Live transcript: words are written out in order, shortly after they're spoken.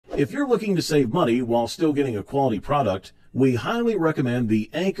If you're looking to save money while still getting a quality product, we highly recommend the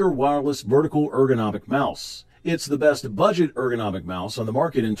Anker Wireless Vertical Ergonomic Mouse. It's the best budget ergonomic mouse on the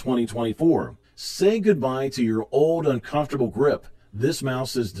market in 2024. Say goodbye to your old, uncomfortable grip. This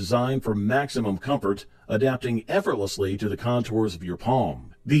mouse is designed for maximum comfort, adapting effortlessly to the contours of your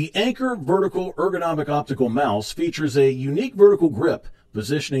palm. The Anker Vertical Ergonomic Optical Mouse features a unique vertical grip,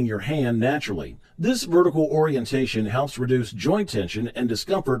 positioning your hand naturally. This vertical orientation helps reduce joint tension and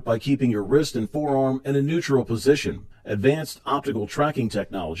discomfort by keeping your wrist and forearm in a neutral position. Advanced optical tracking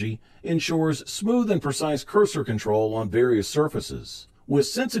technology ensures smooth and precise cursor control on various surfaces. With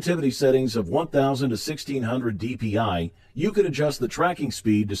sensitivity settings of 1000 to 1600 dpi, you can adjust the tracking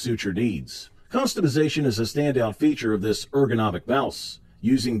speed to suit your needs. Customization is a standout feature of this ergonomic mouse.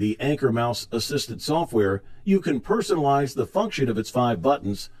 Using the Anker Mouse Assisted software, you can personalize the function of its 5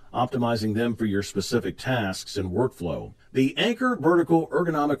 buttons, optimizing them for your specific tasks and workflow. The Anker Vertical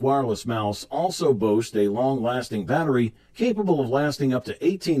Ergonomic Wireless Mouse also boasts a long-lasting battery capable of lasting up to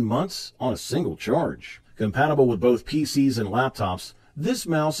 18 months on a single charge. Compatible with both PCs and laptops, this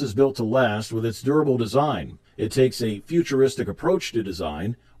mouse is built to last with its durable design. It takes a futuristic approach to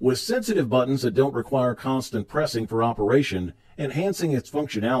design, with sensitive buttons that don't require constant pressing for operation, enhancing its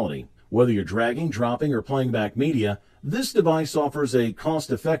functionality. Whether you're dragging, dropping, or playing back media, this device offers a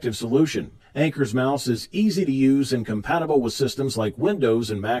cost-effective solution. Anker's mouse is easy to use and compatible with systems like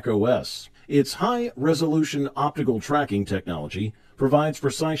Windows and Mac OS. Its high-resolution optical tracking technology provides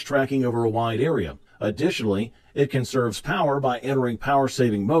precise tracking over a wide area. Additionally, it conserves power by entering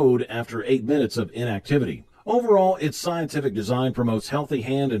power-saving mode after 8 minutes of inactivity. Overall, its scientific design promotes healthy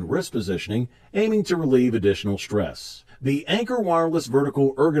hand and wrist positioning, aiming to relieve additional stress. The Anker Wireless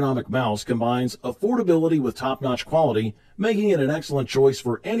Vertical Ergonomic Mouse combines affordability with top-notch quality, making it an excellent choice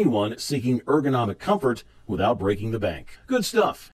for anyone seeking ergonomic comfort without breaking the bank. Good stuff.